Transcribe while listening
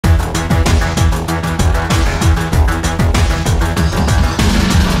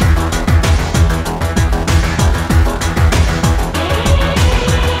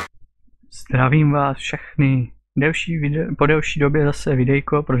Zdravím vás všechny. Po delší době zase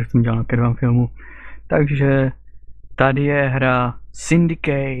videjko, protože jsem dělal na Kedvám filmu. Takže tady je hra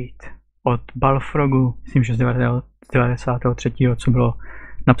Syndicate od Balfrogu, myslím, že z 93. co bylo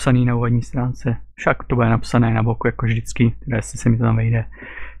napsané na úvodní stránce. Však to bude napsané na boku, jako vždycky, teda jestli se mi to tam vejde.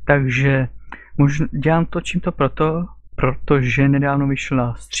 Takže točím to protože nedávno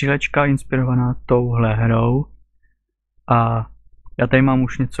vyšla střílečka inspirovaná touhle hrou. A já tady mám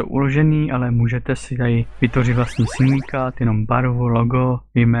už něco uložený, ale můžete si tady vytvořit vlastní syndikát, jenom barvu, logo,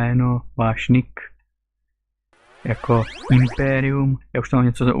 jméno, váš nick, jako Imperium. Já už tam mám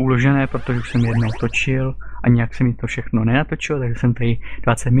něco uložené, protože už jsem jednou točil a nějak se mi to všechno nenatočilo, takže jsem tady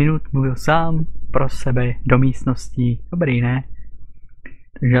 20 minut mluvil sám pro sebe do místností. Dobrý, ne?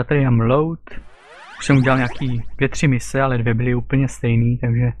 Takže já tady mám load. Už jsem udělal nějaký 2-3 mise, ale 2 byly úplně stejný,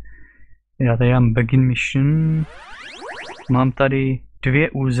 takže já tady mám begin mission. Mám tady 2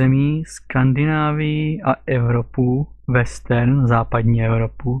 území, Skandinávii a Evropu, Western, západní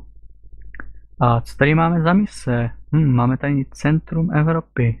Evropu. A co tady máme za mise? Máme tady centrum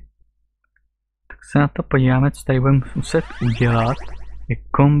Evropy. Tak se na to podíváme, co tady budeme muset udělat. Je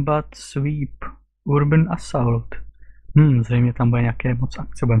Combat Sweep, Urban Assault. Zřejmě tam bude nějaké moc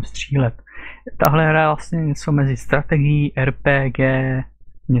akce, budeme střílet. Tahle hra je vlastně něco mezi strategií, RPG,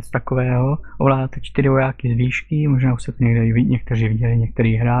 něco takového. Ovládáte 4 vojáky z výšky, možná už se to někteří viděli,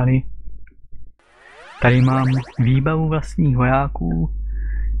 někteří hráli. Tady mám výbavu vlastních vojáků.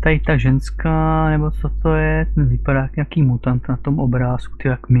 Tady ta ženská, nebo co to je, ten vypadá jak nějaký mutant na tom obrázku, ty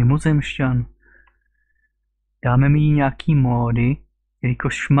jak mimozemšťan. Dáme mi nějaký módy,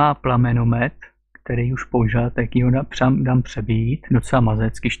 jelikož má plamenomet, který už použil, tak ji ho dám přebít, docela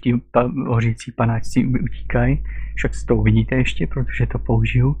mazec, když ti hořící panáčci utíkají, však si to uvidíte ještě, protože to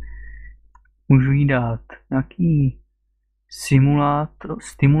použiju. Můžu jí dát nějaký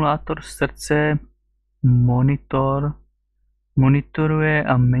stimulátor srdce, monitoruje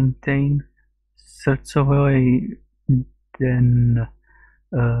a maintain srdcový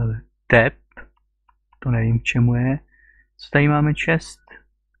tep, to nevím k čemu je. Co tady máme chest?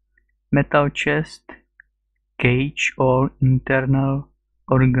 Metal chest, cage all internal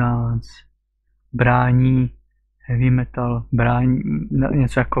organs, brání, heavy metal, brání,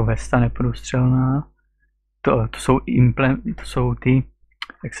 něco jako vesta neprůstřelná. To jsou ty,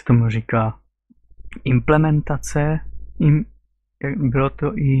 jak se tomu říká, implementace, bylo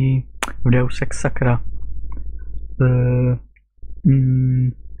to i v Deus Ex Sacra.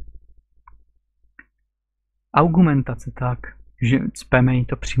 Augmentace, tak. Že cpeme jí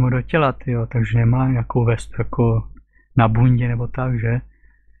to přímo do těla, tyjo, takže nemá nějakou vestu jako na bundě nebo tak, že?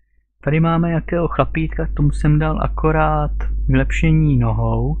 Tady máme nějakého chlapíka, tomu jsem dal akorát vylepšení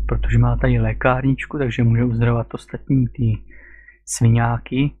nohou, protože má tady lékárničku, takže může uzdravovat ostatní ty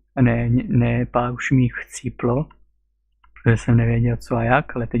sviňáky. Ne, pár už mi chcíplo, protože jsem nevěděl co a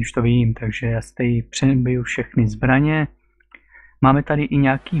jak, ale teď už to vím, takže já si tady přebiju všechny zbraně. Máme tady i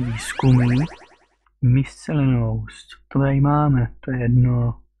nějaký výzkumy. Miscellaneous, co to tady máme? To je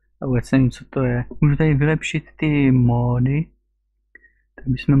jedno. A vůbec nevím, co to je. Můžu tady vylepšit ty módy. Tak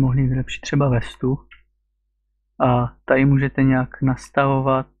bychom mohli vylepšit třeba vestu. A tady můžete nějak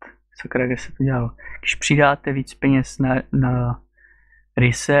nastavovat, sakra, kde se to dělalo. Když přidáte víc peněz na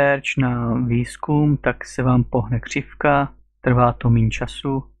research, na výzkum, tak se vám pohne křivka. Trvá to méně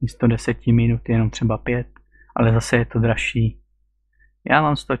času, místo 10 minut jenom třeba 5, ale zase je to dražší. Já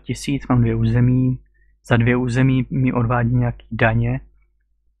mám 100 000, mám 2 území. Za 2 území mi odvádí nějaký daně,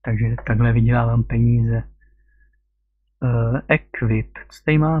 takže takhle vydělávám peníze. Equip, co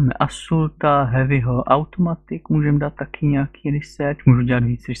tady máme? Assaulta, heavyho, automatic, můžeme dát taky nějaký research, můžu dělat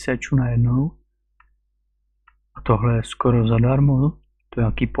víc researchu najednou. A tohle je skoro zadarmo, to je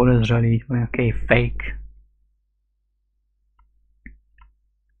nějaký podezřelý, to je nějaký fake.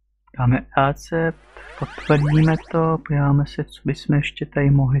 Dáme accept, potvrdíme to, podíváme se, co bychom ještě tady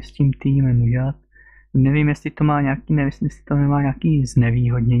mohli s tím týmem udělat. Nevím, jestli to má nějaký, jestli to nemá nějaký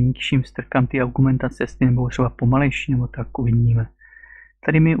znevýhodnění, když jim strkám ty argumentace, jestli nebudou třeba pomalejší, nebo tak uvidíme.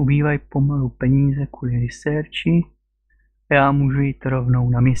 Tady mi ubývají pomalu peníze kvůli researchi. Já můžu jít rovnou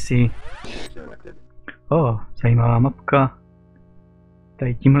na misi. Zajímavá mapka.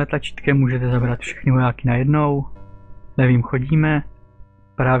 Tady tímhle tlačítkem můžete zabrat všechny vojáky najednou. Levým chodíme,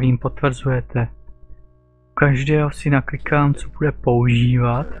 pravým potvrzujete. Každého si naklikám, co bude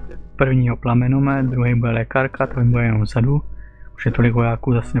používat. Prvního plamenomet, druhý bude lékárka, to bude jenom vzadu. Už je tolik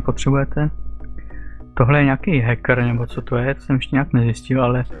vojáků zase nepotřebujete. Tohle je nějaký hacker, nebo co to je, to jsem ještě nějak nezjistil,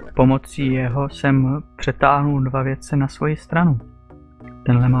 ale pomocí jeho jsem přetáhnul 2 vědce na svoji stranu.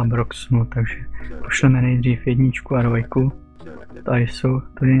 Tenhle má Broxnu, takže pošleme nejdřív 1 a 2.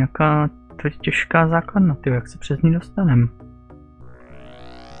 Tady je nějaká to je těžká základna, ty, jak se přes ní dostanem.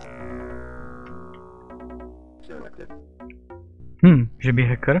 Že by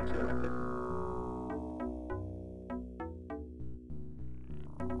hacker?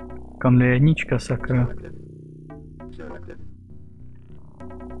 Kam jde jednička, sakra?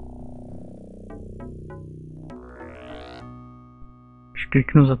 Když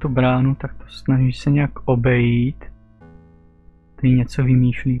kliknu za tu bránu, tak to snaží se nějak obejít. Tady něco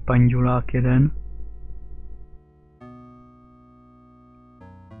vymýšlí pandulák jeden.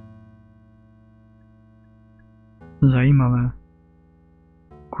 Zajímavé.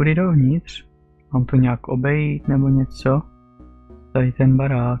 Kudy dovnitř? Mám to nějak obejít nebo něco? Tady ten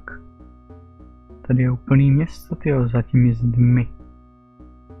barák. Tady je úplný město, tyjo, za těmi zdmi.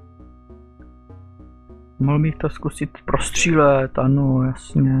 Mohl bych to zkusit prostřílet, ano,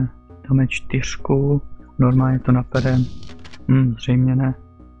 jasně. Dáme 4, normálně to naperem. Zřejmě ne.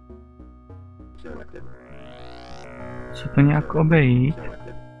 Co to nějak obejít?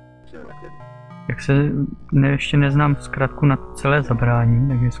 Jak se ještě neznám zkrátku na celé zabrání,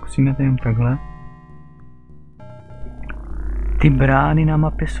 takže zkusíme to jen takhle. Ty brány na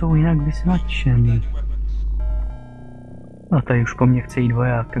mapě jsou jinak vyznačeny. No tady už po mně chce jít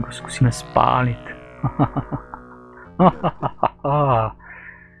voják, tak ho zkusíme spálit.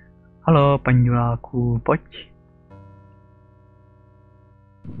 Haló, panduláku, pojď.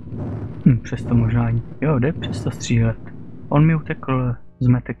 Přesto možná jít. Jo, jde přesto střílet. On mi utekl,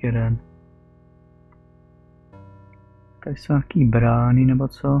 zmetek jeden. Tady jsou nějaký brány nebo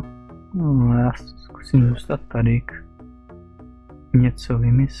co? No, já zkusím zůstat tady. Něco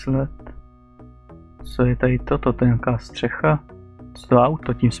vymyslet. Co je tady toto? To je nějaká střecha? Co to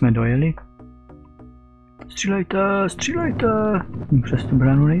auto? Tím jsme dojeli? Střílejte, střílejte! Přes tu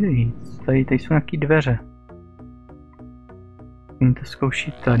bránu nejde jít. Tady jsou nějaký dveře. Jen to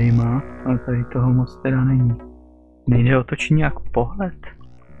zkouší tady má, ale tady toho moc teda není. Nejde o točení jak pohled?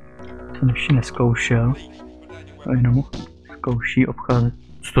 Jsem ještě neskoušel. A jenom zkouší obcházet.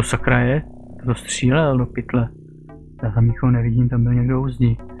 Co to sakra je? To střílel do pytle. Já tam nikoho nevidím, tam byl někdo u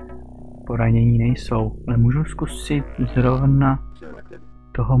zdi. Poranění nejsou, ale můžu zkusit zrovna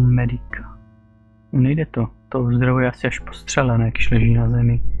toho medika. Nejde to, to uzdravuje asi až postřelené, když leží na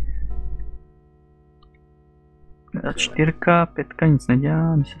zemi. 4, 5 nic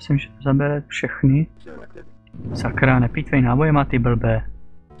nedělá, myslím si, že to zabere všechny. Sakra, neplýtvej náboje, ty blbé.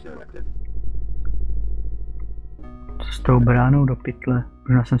 Co s tou bránou do pytle?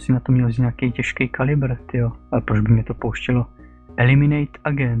 Možná jsem si na to měl vzít nějaký těžký kalibr, tyjo. Ale proč by mě to pouštělo? Eliminate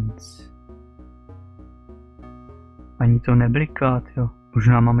agents. Ani to nebliká, tyjo.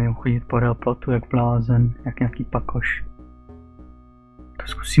 Možná máme jen chodit podél plotu jak blázen, jak nějaký pakoš. To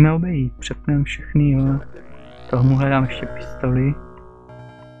zkusíme obejít, přepneme všechny, jo. Tomu hledám ještě pistoli.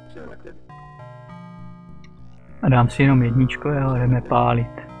 A dám si jenom jedničko a jdeme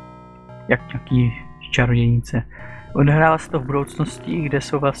pálit. Jak nějaký čarodějnice. Odehrává se to v budoucnosti, kde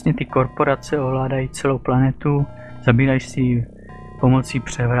jsou vlastně ty korporace, ovládají celou planetu, zabírají si pomocí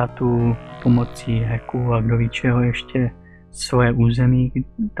převratu, pomocí hacku a kdo ví čeho ještě svoje území,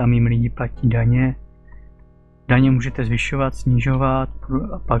 tam jim lidi platí daně. Daně můžete zvyšovat, snižovat,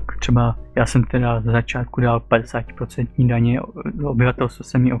 a pak třeba, já jsem teda za začátku dal 50% daně, obyvatelstvo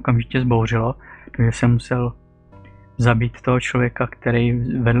se mi okamžitě zbouřilo, takže jsem musel zabít toho člověka, který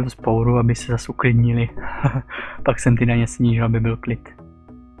vedl vzpouru, aby se zase uklidnili. Pak jsem ty daně snížil, aby byl klid.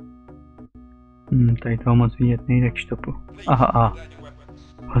 Tady toho moc vidět nejde k štopu. Aha.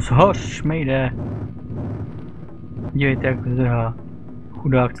 Zhoř, mejde. Dívejte, jak zdrhá.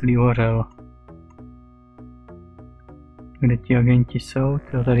 Chudák celý hořel. Kde ti agenti jsou?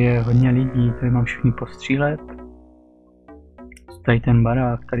 Tady je hodně lidí, tady mám všechny postřílet. Tady ten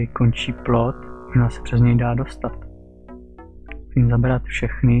barák, tady končí plot, možná se přes něj dá dostat. Musím zabrat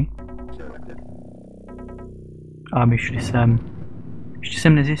všechny. A aby šli sem. Ještě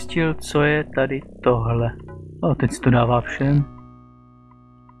jsem nezjistil, co je tady tohle. Teď se to dává všem.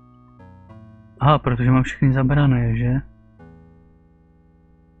 Aha, protože mám všechny zabrané, že?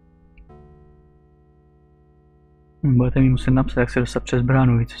 Budete mi muset napsat, jak se dostat přes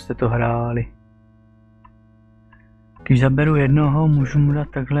bránu, vy co jste to hráli. Když zaberu jednoho, můžu mu dát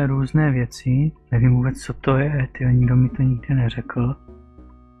takhle různé věci. Nevím vůbec, co to je, nikdo mi to nikdy neřekl.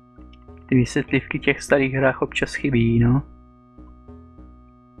 Ty vysvětlivky těch starých hrách občas chybí, no.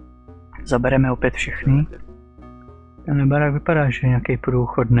 Zabereme opět všechny. Ten barák vypadá, že je nějaký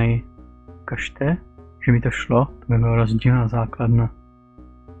průchodnej. Ukažte, že by to šlo, to by bylo rozdílná základna.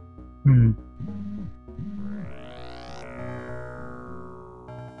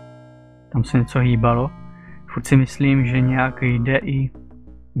 Tam se něco hýbalo. Furt si myslím, že nějak jde i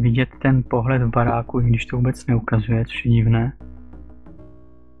vidět ten pohled v baráku, i když to vůbec neukazuje, což je divné.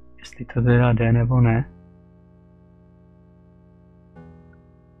 Jestli to teda jde nebo ne.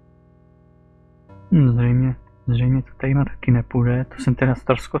 Zřejmě to tady taky nepůjde. To jsem teda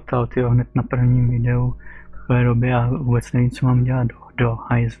ztroskotal, tyjo, hned na prvním videu v takové době a vůbec nevím, co mám dělat do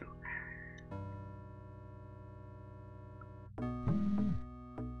hajzlu.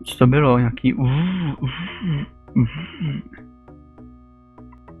 Co to bylo? Nějaký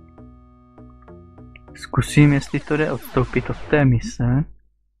Zkusím, jestli to jde odstoupit od té mise.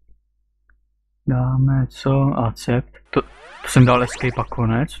 Dáme co? Accept. To jsem dal escape a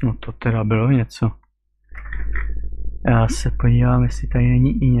konec, no to teda bylo něco. Já se podívám, jestli tady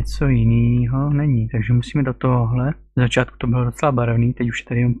není i něco jiného. Není, takže musíme do tohohle. V začátku to bylo docela barevný, teď už je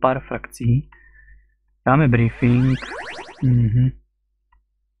tady jen pár frakcí. Dáme briefing.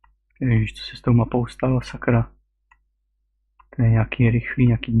 Ježiš, co se s tou mapou stalo, sakra. To je nějaký rychlý,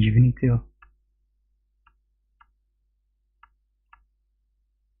 nějaký divný, tyjo.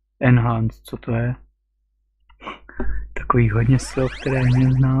 Enhanced, co to je? Takových hodně slov, které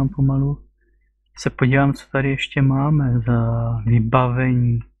neznám pomalu. Se podívám, co tady ještě máme za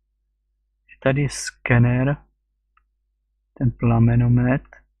vybavení. Tady je skener, ten plamenomet.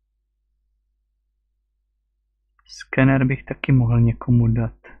 Skener bych taky mohl někomu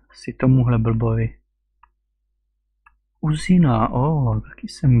dát, asi tomuhle blbovi. Uzina, taky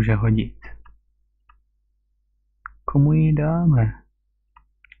se může hodit. Komu ji dáme?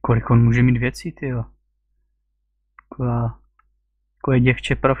 Kolik on může mít věcí, tyjo? Takové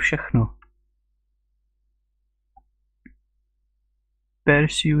děvče pro všechno.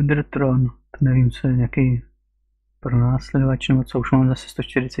 Pursuer Tron, to nevím, co je nějaký pronásledovač, nebo co, už mám zase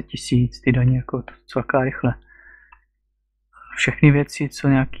 140 000, ty daně jako to celká rychle. Všechny věci, co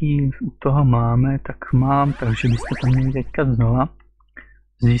nějaký u toho máme, tak mám, takže byste to měli teďka znova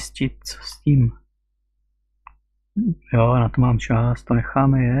zjistit, co s tím. Jo, na to mám čas, to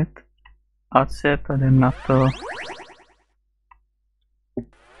necháme jet. Accept a jdem na to.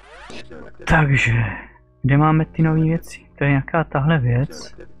 Takže, kde máme ty nové věci? To je nějaká tahle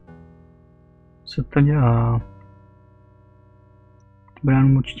věc. Co to dělá? Tu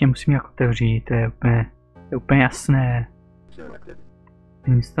bránu určitě musím jako otevřít, to je úplně jasné.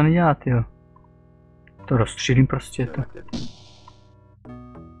 Nic to nedělá, tyjo. To rozstřílím prostě to.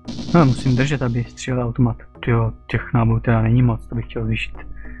 No, musím držet, aby střílel automat. Tyjo, těch nábojů teda není moc, to bych chtěl zvýšit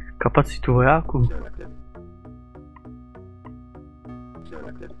kapacitu vojáků.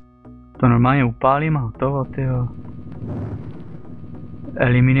 To normálně upálím a hotovo, tyjo.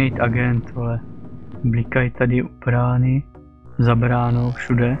 Eliminate agent, vole. Blikají tady u brány, za bránou,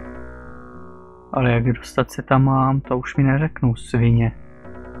 všude. Ale jak dostat se tam mám, to už mi neřeknou, svině.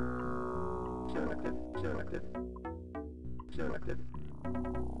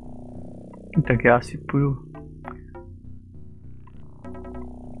 Tak já si půjdu.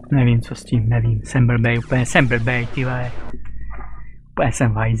 Nevím, co s tím, nevím. Jsem blbej, úplně jsem blbej, ty vole. Úplně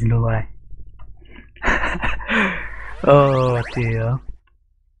jsem vajzlu, vole. Ty jo.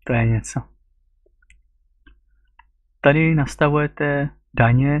 To je něco. Tady nastavujete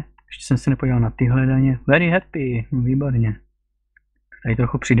daně. Ještě jsem se nepodíval na tyhle daně. Very happy, výborně. Tady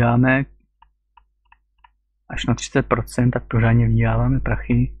trochu přidáme. Až na 30%, tak pořádně vyděláváme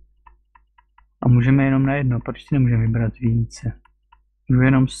prachy. A můžeme jenom na jedno, proč si nemůžeme vybrat více. Jdu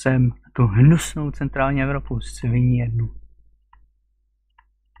jenom sem, na tu hnusnou centrální Evropu, sviní jednu.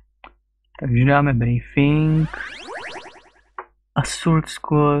 Takže dáme briefing. Assault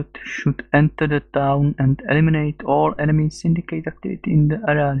squad should enter the town and eliminate all enemy syndicate activity in the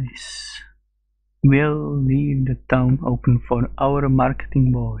areas. We'll leave the town open for our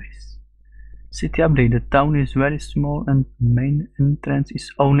marketing boys. City update, the town is very small and main entrance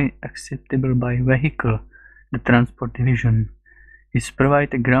is only accessible by vehicle. The transport division is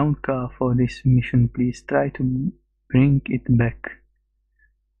provide a ground car for this mission. Please try to bring it back.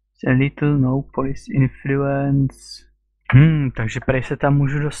 It's a little no police influence. Takže prej se tam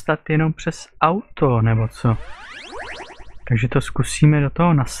můžu dostat jenom přes auto, nebo co? Takže to zkusíme do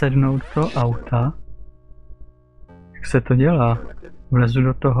toho nasednout, do toho auta. Jak se to dělá? Vlezu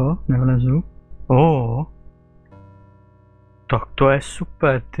do toho? Nevlezu? Tak to je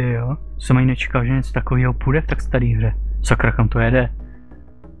super, tyjo. Jsem ani nečekal, že něco takového půjde v tak staré hře. Sakra, kam to jede?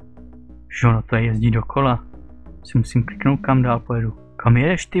 Že ono to jezdí dokola. Si musím kliknout, kam dál pojedu. Kam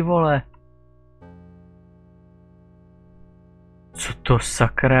jedeš, ty vole? Co to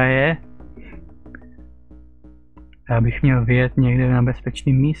sakra je? Já bych měl vyjet někde na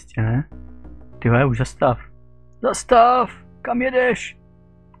bezpečném místě, ne? Ty vole, už zastav. Zastav! Kam jedeš?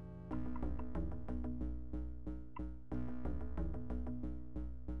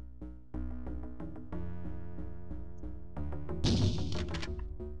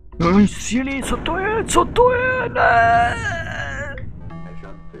 No, oni střílí, co to je? Co to je? Ne!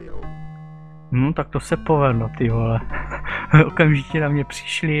 No tak to se povedlo, ty vole. Okamžitě na mě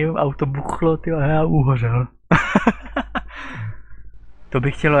přišli, auto buchlo, ty vole, já uhořel. To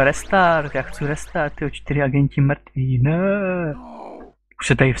by chtělo restart, já chci restart, tyjo, 4 agenti mrtví, ne. Už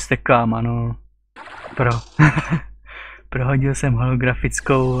se tady vstekám, ano. Prohodil jsem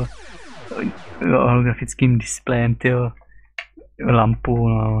holografickým displejem, tyjo, lampu,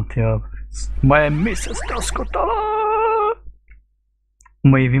 no, tyjo. Moje mise ztroskotala.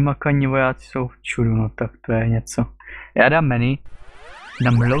 Moji vymakaní vojáci jsou v čudu, no tak to je něco. Já dám menu,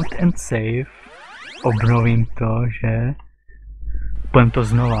 dám load and save, obnovím to, že půjdem to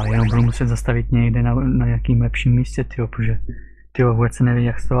znova, jenom budu muset zastavit někde na nějakým lepším místě, tyjo, protože tyjo, vůbec se neví,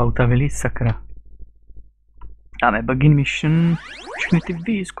 jak z toho auta vylít, sakra. Dáme begin mission, všechny ty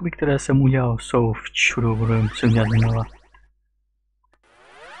výzkumy, které jsem udělal, jsou v čudu, budu je muset dělat znova.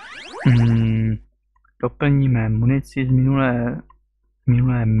 Doplníme munici z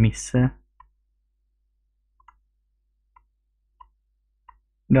minulé mise.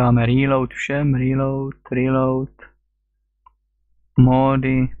 Dáme reload všem, reload.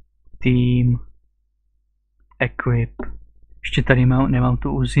 Mody, team, equip. Ještě tady nemám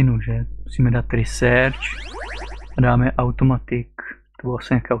tu uzinu, že? Musíme dát research. A dáme automatic. To bylo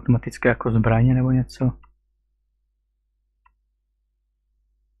asi nějaké automatické jako zbraně nebo něco.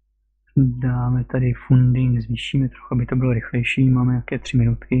 Dáme tady funding, zvýšíme trochu, aby to bylo rychlejší. Máme nějaké 3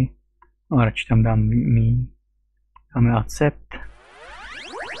 minutky. No, radši tam dám mí. Dáme accept.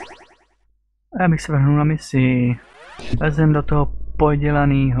 A já bych se vrhnul na misi. Vezem do toho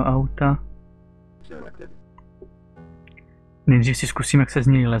podělaného auta. Nejdřív si zkusím, jak se z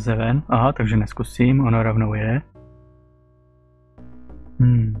něj leze ven. Aha, takže neskusím, ono rovnou jede.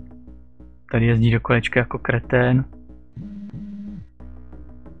 Tady jezdí do kolečka jako kretén.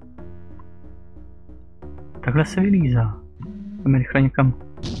 Takhle se vylízá. Jdeme rychle někam.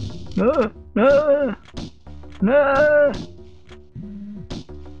 Ne!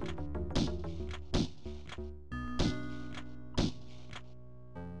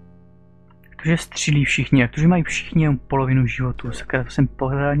 Protože střílí všichni, jak to, že mají všichni jenom polovinu životu, sakra, to jsem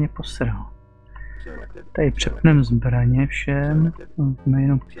pořádně posral. Tady přepneme zbraně všem, máme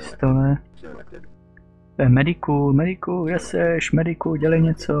jenom pistole. Mediku, kde seš, mediku, dělej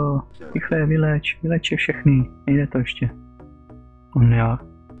něco, rychle vyleč je všechny, nejde to ještě. On jo,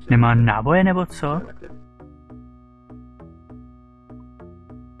 nemá náboje nebo co?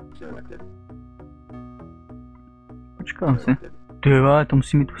 Počkám si. Tyhle, to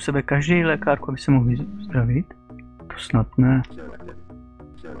musí mít u sebe každý lékárku, aby se mohl uzdravit. To snad ne.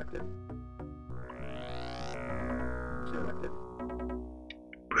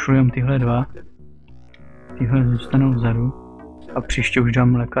 Pošlu jen tyhle dva. Tyhle zůstanou vzadu. A příště už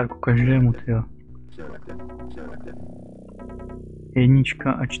dám lékárku každému, tyjo. 1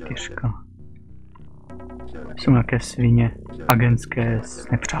 a 4. Jsou nějaké svině agentské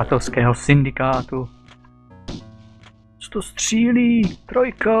z nepřátelského syndikátu. Co to střílí?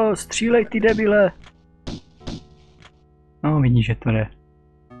 3, střílej ty debile! No, vidíš, že to jde.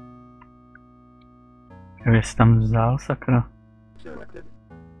 Jak jsi tam vzal, sakra?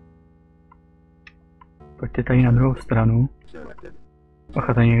 Pojďte tady na druhou stranu.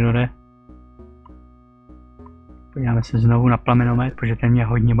 Bacha, tady někdo jde. Podíváme se znovu na plamenomet, protože ten mě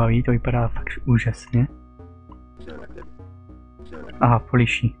hodně baví, to vypadá fakt úžasně. Aha,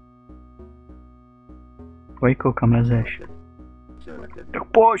 poliší. Vojko, kam lezeš? Tak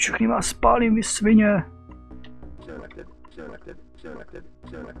pojď, všechny vás spálím, vy svině!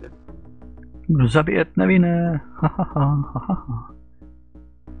 Budu zabíjet nevinné, hahaha.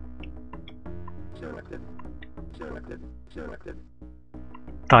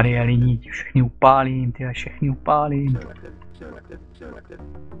 Tady je lidi, všechny upálím, všechny upálím.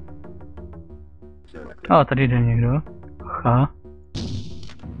 A tady jde někdo. Aha.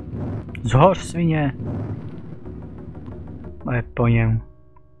 Zhoř, svině! A je po něm.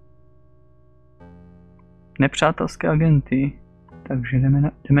 Nepřátelské agenty. Takže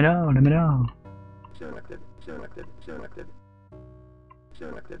jdeme dál.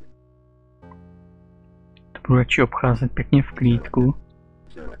 To budu radši obcházet pěkně v klídku.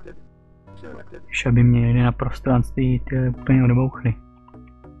 Když aby mě jeli na prostranství, ty úplně odbouchly.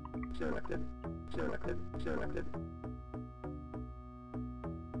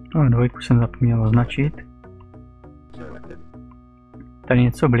 No, 2 jsem zapomněl označit. Tady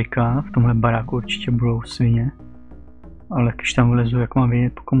něco bliká, v tomhle baráku určitě budou svině. Ale když tam vlezu, jak mám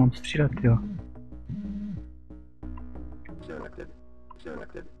vědět, pokud mám střílet, jo.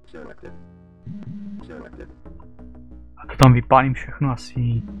 A to Tam vypálím všechno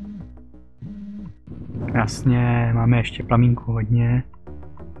asi. Jasně, máme ještě plamínku hodně.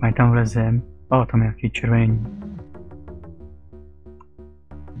 Mají tam vlezem. O, tam je nějaký červený.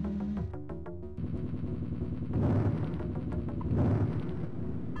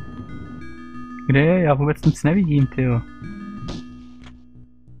 Kde je? Já vůbec nic nevidím, tyjo.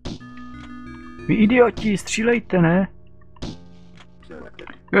 Vy idioti, střílejte, ne?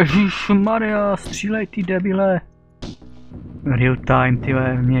 Ježišmarja, střílej ty debile. Real time,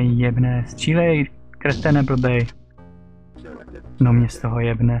 tyhle, mě jebne. Střílej, kretene blbej. No mě z toho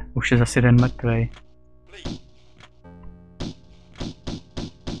jebne, už je zase jeden mrtvej.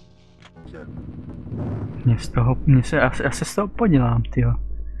 Já se z toho podělám, tyjo.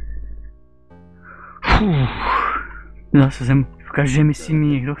 Zase jsem v každé misi mi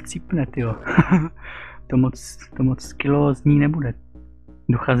někdo chcípne, tyjo. to moc skillozní nebude.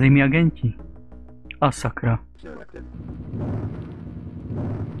 Docházejí mi agenti. A sakra.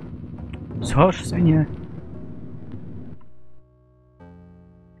 Zhoř, svině.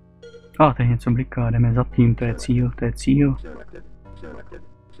 A, tady něco bliká, jdeme za tím, to je cíl, to je cíl.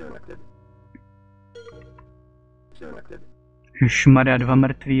 Ježmarja, 2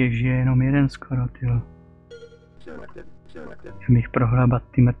 mrtví, ježi je jenom jeden skoro, tyjo. Že bych prohrabat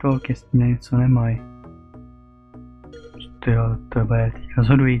ty mrtvolky, jestli mě něco nemají. Tyjo, to bude teď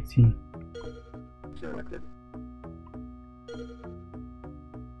rozhodující.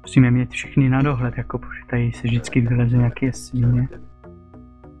 Musíme mít všechny na dohled, jako protože tady se vždycky vyleze nějaké svině.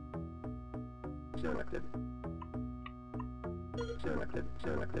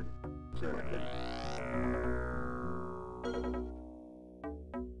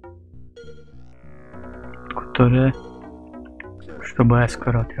 Odkud to jde? Už to bude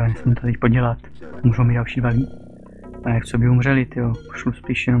skoro, tyjo, nesmím to teď podělat. Můžou mít další 2. A jak co by umřeli, tyjo, pošlu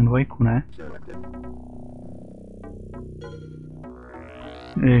spíš jenom 2, ne?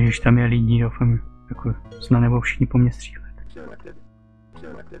 Ježiš, tam je lidí, doufám, jako snad nebudou všichni po mně střílet.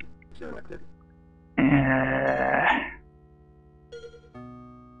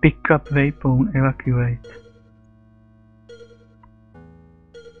 Pick up weapon, evacuate.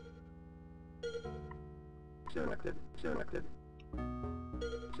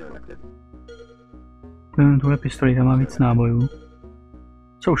 Tuhle pistoli tam má víc nábojů.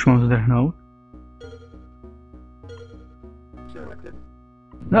 Co už mám zdrhnout?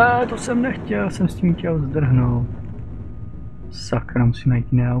 Ne, to jsem nechtěl, jsem s tím chtěl zdrhnout. Sakra, musím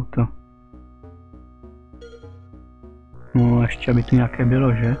najít jiné auto. No, ještě aby tu nějaké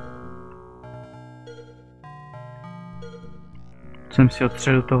bylo, že? Jsem si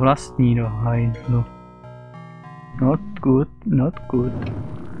odstřelil to vlastní do hajzlu. Not good, not good.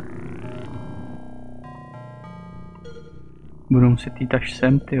 Budu muset jít až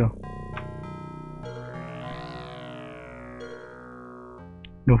sem, tyjo.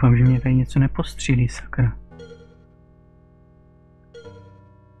 Doufám, že mě tady něco nepostřílí, sakra.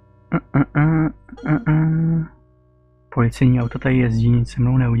 Policejní auto tady jezdí, nic se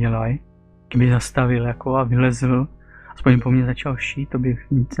mnou neudělají. Kdyby zastavil jako a vylezl, aspoň po mně začal šít, to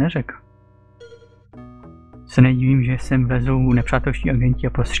bych nic neřekl. Se nedivím, že sem vlezou nepřátelští agenti a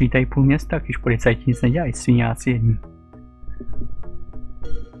prostřítají půl města, když policajti nic nedělají, sviňáci jedni.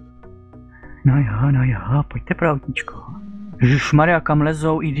 No jo, pojďte pro autíčko. Ježišmarja, kam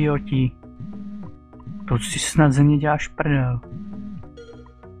lezou, idioti. To si snad ze mě děláš prdel.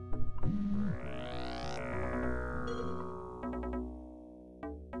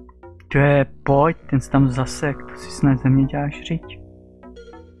 To je, pojď, ten se tam zasek, to si snad ze mě děláš řiď.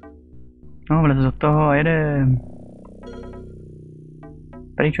 No, vlez do toho a jedem.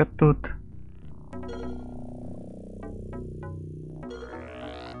 Pryč odtud.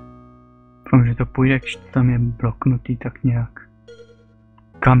 Doufám, že to půjde, když to tam je bloknutý tak nějak.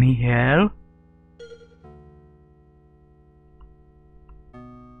 Kam jel?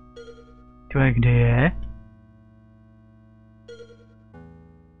 To je kde je?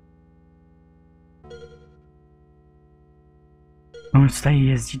 On tady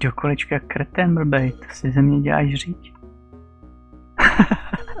jezdí do kolečka jak kreten blbej, to si ze mě děláš řiď.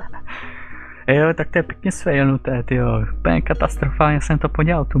 Jo, tak to je pěkně sfailnuté, tyjo. Úplně katastrofálně jsem to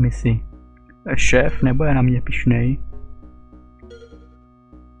podělal, tu misi. Šéf, nebo je na mě pyšnej.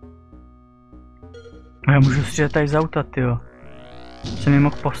 A já můžu střílet tady z auta, tyjo. Jsem je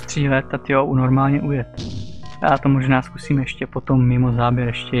mohl postřílet a tyjo, normálně ujet. Já to možná zkusím ještě potom mimo záběr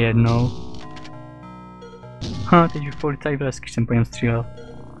ještě jednou. Teď už policaj vylez, když jsem po něm střílel.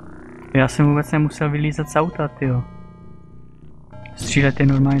 Já jsem vůbec nemusel vylízat z auta, tyjo. Střílet je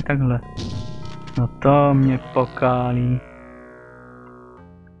normálně takhle. No to mě pokálí.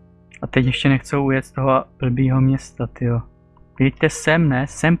 A teď ještě nechcou ujet z toho blbýho města, tyjo. Jeďte sem, ne?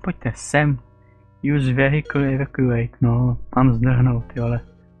 Sem, pojďte, sem. Use vehicle evacuate, no, mám zdrhnout, ty vole.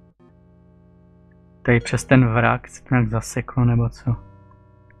 Tady přes ten vrak se to nějak zaseklo, nebo co.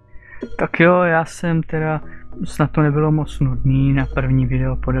 Tak jo, já jsem teda, snad to nebylo moc nudný na první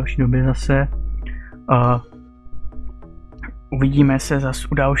video po delší době zase. Uvidíme se zase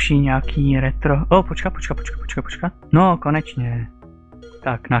u další nějaký retro... počkat. No, konečně.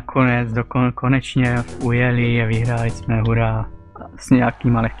 Tak nakonec, konečně ujeli a vyhráli jsme, hurá. S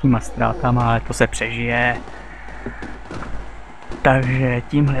nějakýma lehkýma ztrátama, ale to se přežije. Takže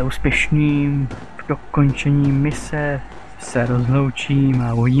tímhle úspěšným dokončením mise se rozloučím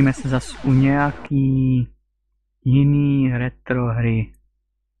a uvidíme se zase u nějaký jiný retro hry.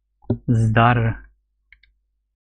 Zdar.